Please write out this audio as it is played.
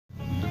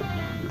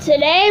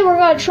Today we're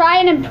going to try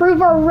and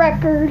improve our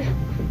record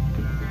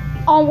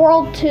on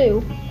World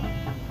 2.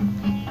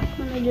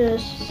 Let me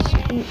just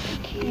scoot the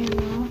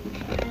camera.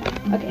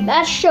 Okay,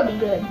 that should be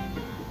good.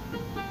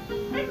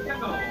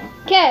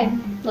 Okay,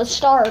 let's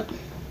start.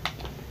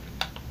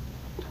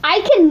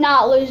 I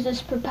cannot lose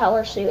this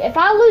propeller suit. If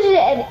I lose it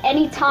at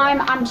any time,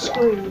 I'm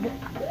screwed.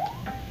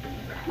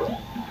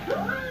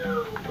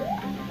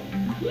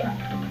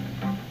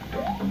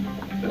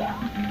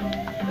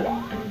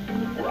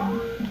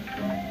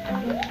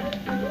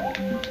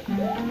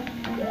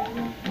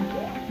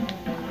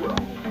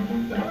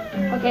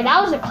 Okay,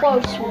 that was a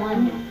close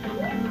one.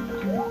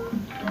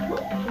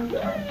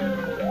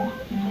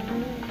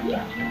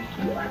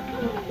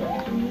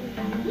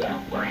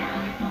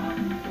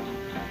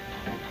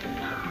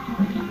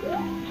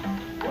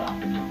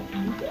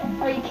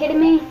 Are you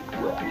kidding me?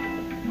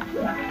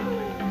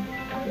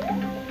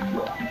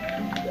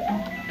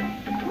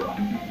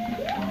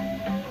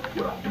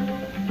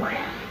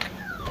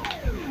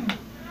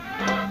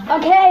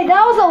 Okay,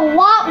 that was a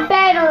lot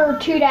better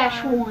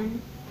 2-1.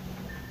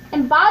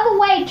 And by the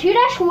way,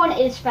 2-1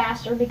 is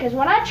faster because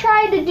when I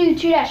tried to do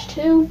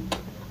 2-2,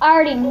 I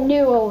already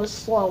knew it was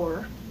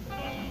slower.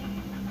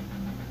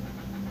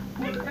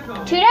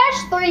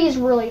 2-3 is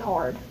really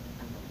hard.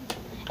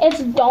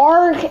 It's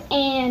dark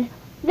and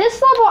this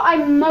level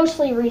I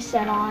mostly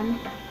reset on.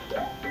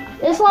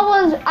 This level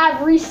is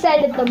I've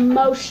reset it the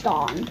most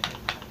on.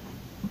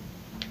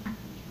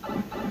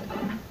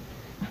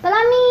 But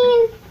I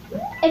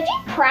mean, if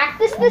you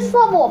practice this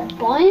level a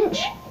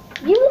bunch,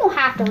 you won't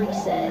have to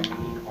reset.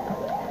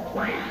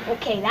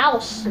 Okay, that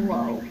was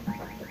slow.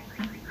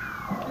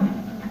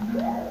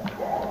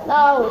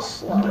 That was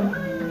slow.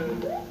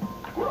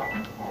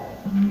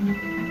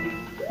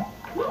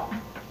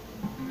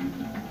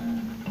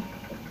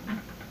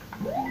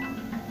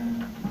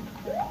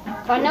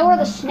 If I know where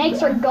the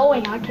snakes are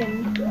going, I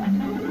can...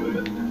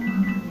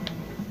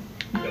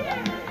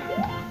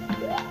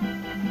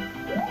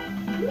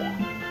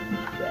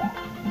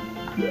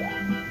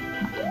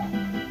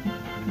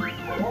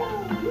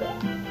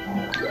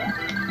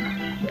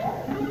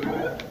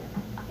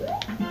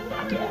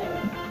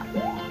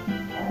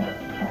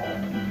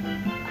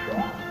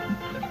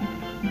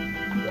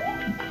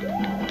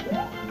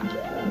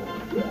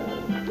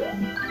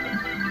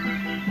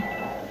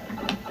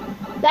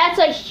 That's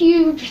a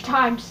huge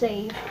time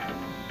save.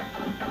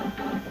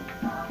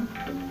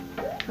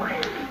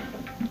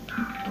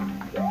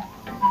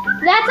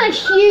 That's a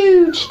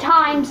huge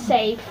time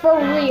save, for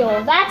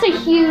real. That's a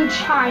huge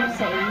time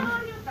save.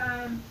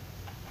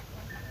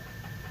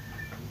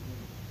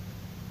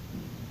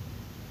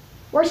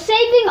 We're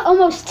saving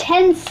almost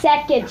 10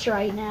 seconds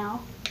right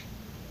now.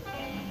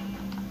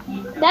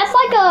 That's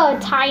like a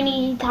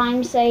tiny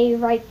time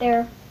save right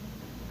there.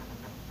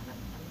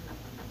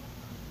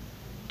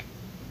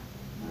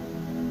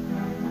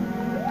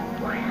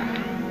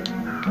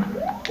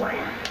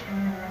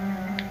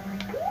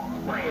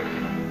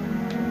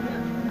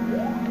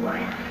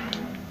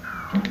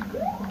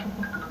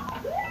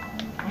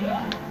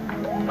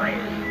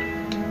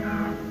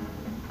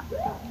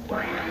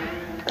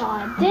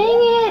 God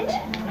dang it!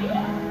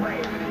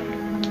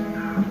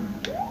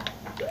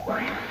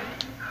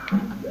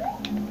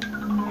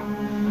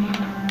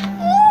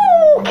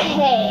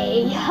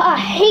 Okay,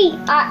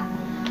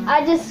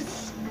 I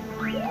just,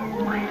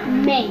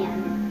 man.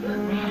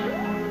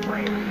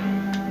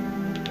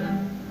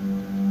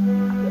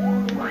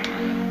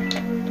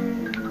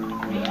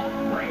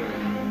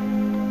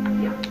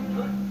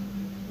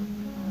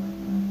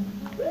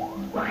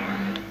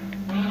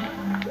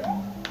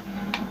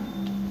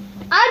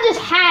 I just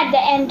had to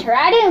enter.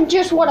 I didn't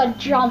just want to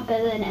jump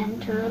and then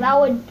enter. That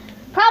would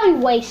probably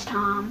waste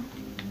time.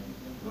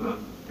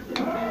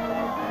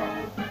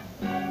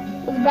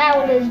 Let's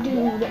battle this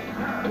dude.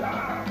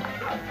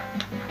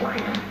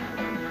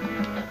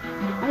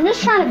 I'm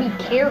just trying to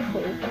be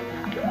careful.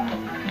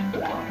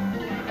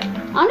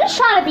 I'm just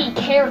trying to be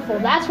careful.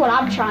 That's what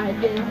I'm trying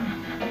to do.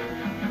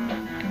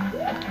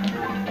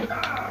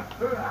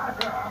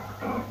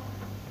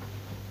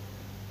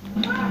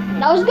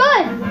 That was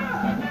good.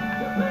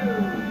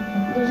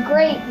 It was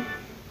great.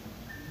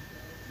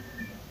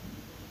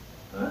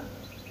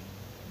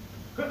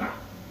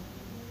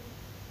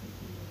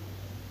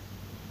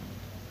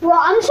 Bro,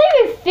 I'm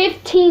saving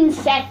 15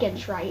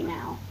 seconds right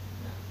now.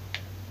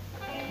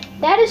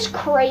 That is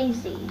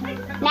crazy.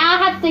 Now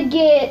I have to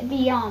get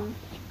the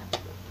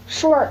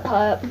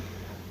shortcut.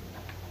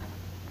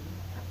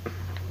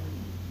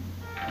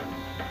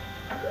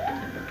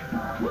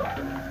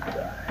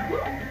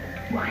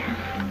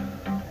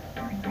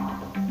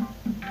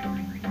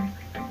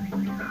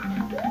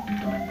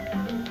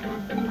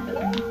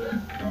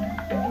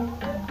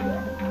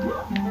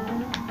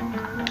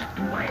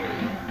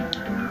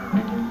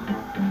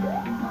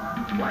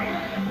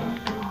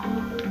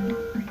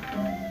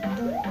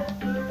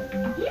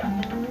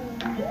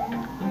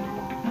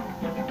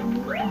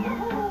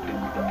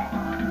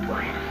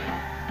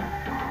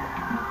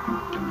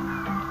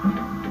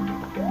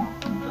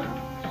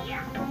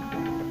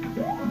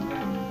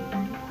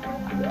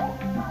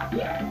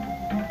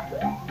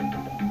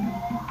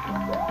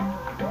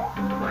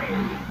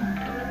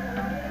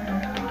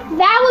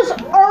 That was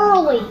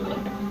early.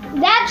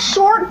 That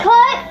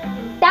shortcut,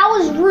 that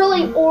was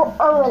really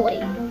early.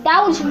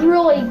 That was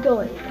really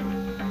good.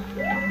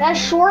 That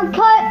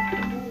shortcut,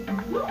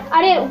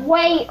 I did it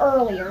way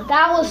earlier.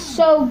 That was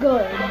so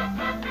good.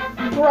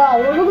 Bro,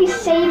 we're gonna be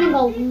saving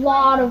a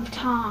lot of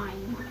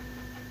time.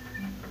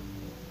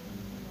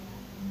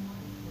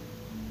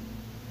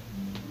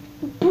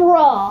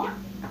 Bruh.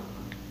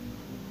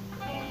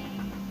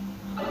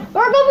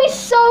 We're gonna be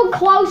so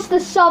close to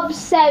sub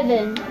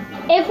 7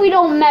 if we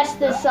don't mess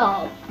this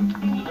up.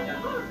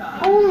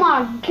 Oh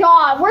my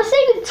god, we're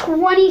saving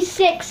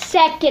 26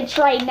 seconds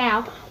right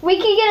now. We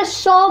could get a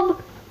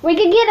sub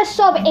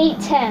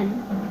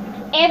 810.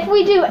 If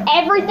we do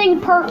everything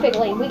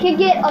perfectly, we could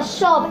get a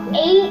sub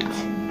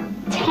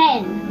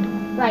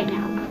 810 right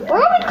now.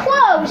 We're gonna be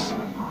close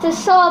to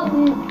sub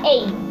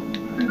 8,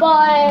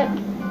 but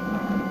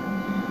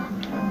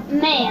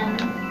man,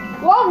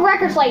 world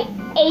record's like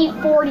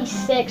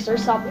 846 or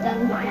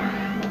something.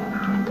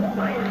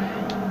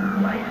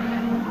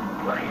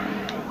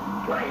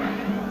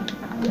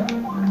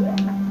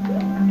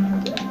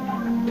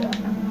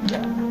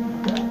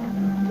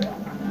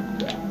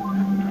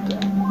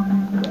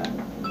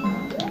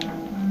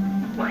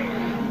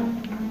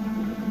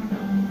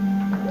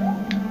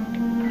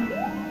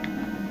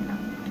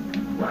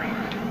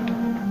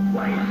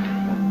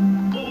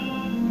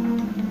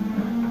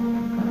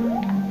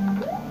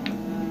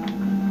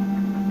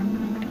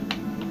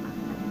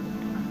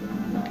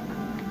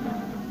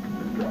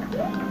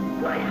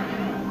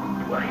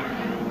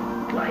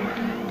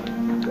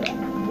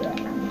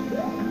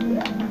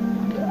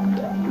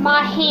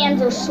 My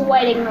hands are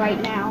sweating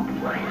right now.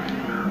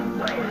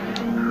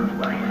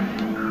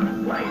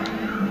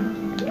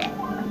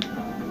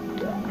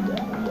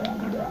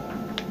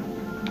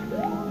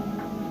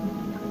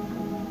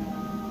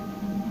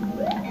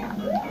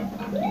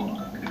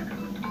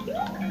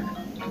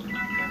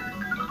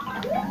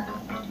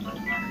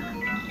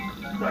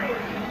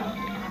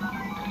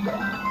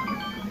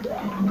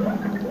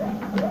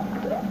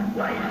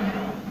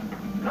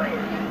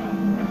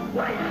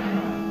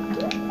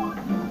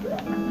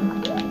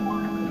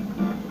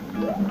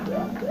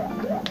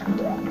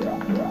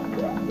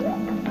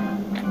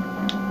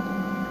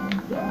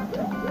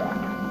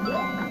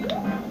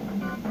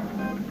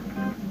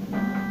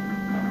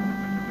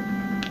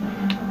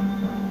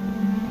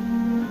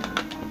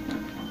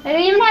 I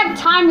didn't even have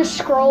time to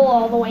scroll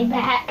all the way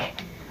back.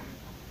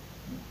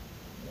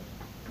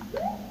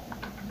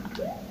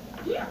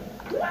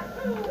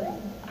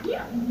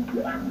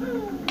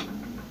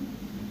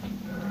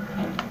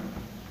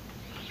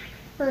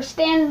 Or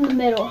stand in the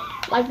middle,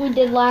 like we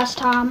did last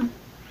time.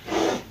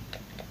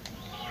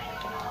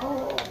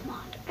 Oh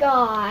my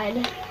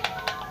god.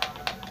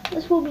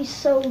 This will be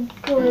so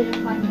good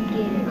if I can get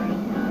it right now.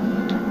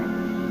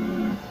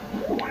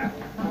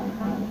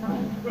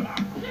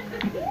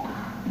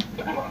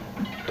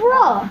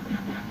 Bruh.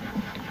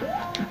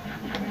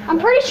 I'm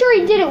pretty sure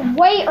he did it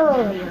way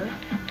earlier.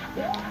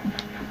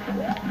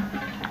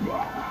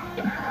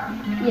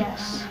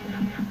 Yes.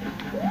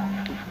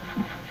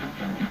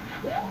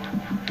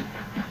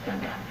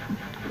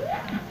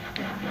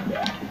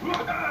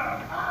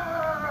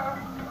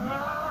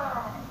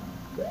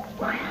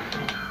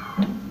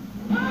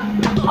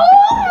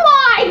 Oh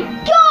my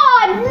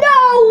god, no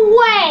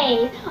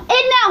way! In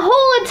that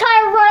whole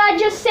entire run, I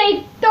just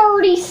saved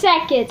 30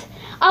 seconds.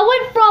 I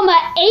went from an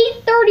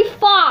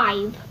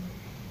 8:35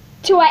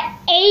 to an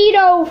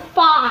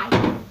 8:05.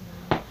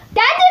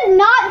 That did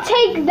not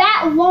take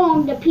that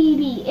long to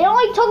PB. It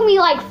only took me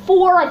like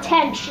 4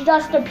 attempts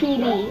just to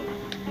PB.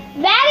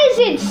 That is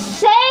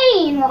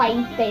insane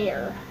right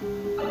there.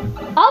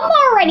 I'm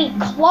already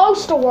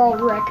close to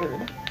world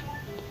record.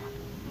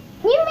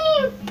 You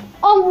mean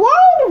on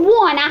World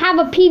 1, I have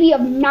a PB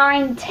of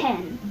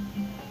 910.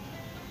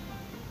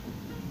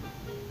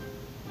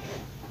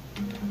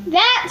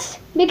 That's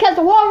because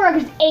the world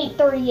record is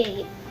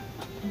 838.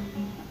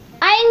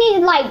 I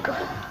need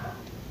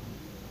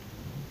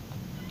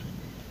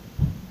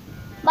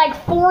like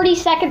 40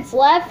 seconds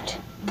left.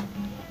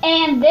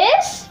 And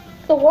this,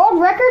 the world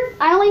record,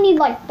 I only need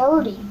like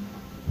 30.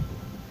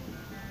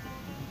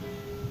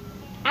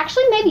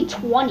 Actually, maybe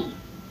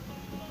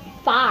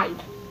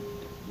 25.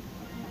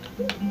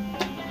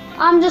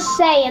 I'm just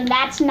saying,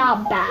 that's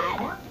not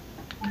bad.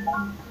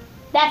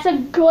 That's a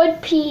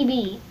good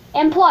PB.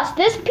 And plus,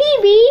 this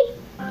PB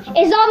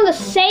is on the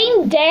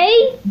same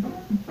day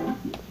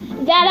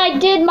that I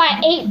did my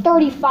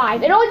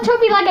 8:35. It only took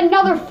me like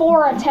another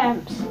 4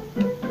 attempts.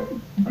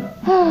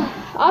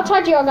 I'll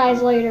talk to y'all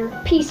guys later.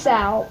 Peace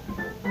out.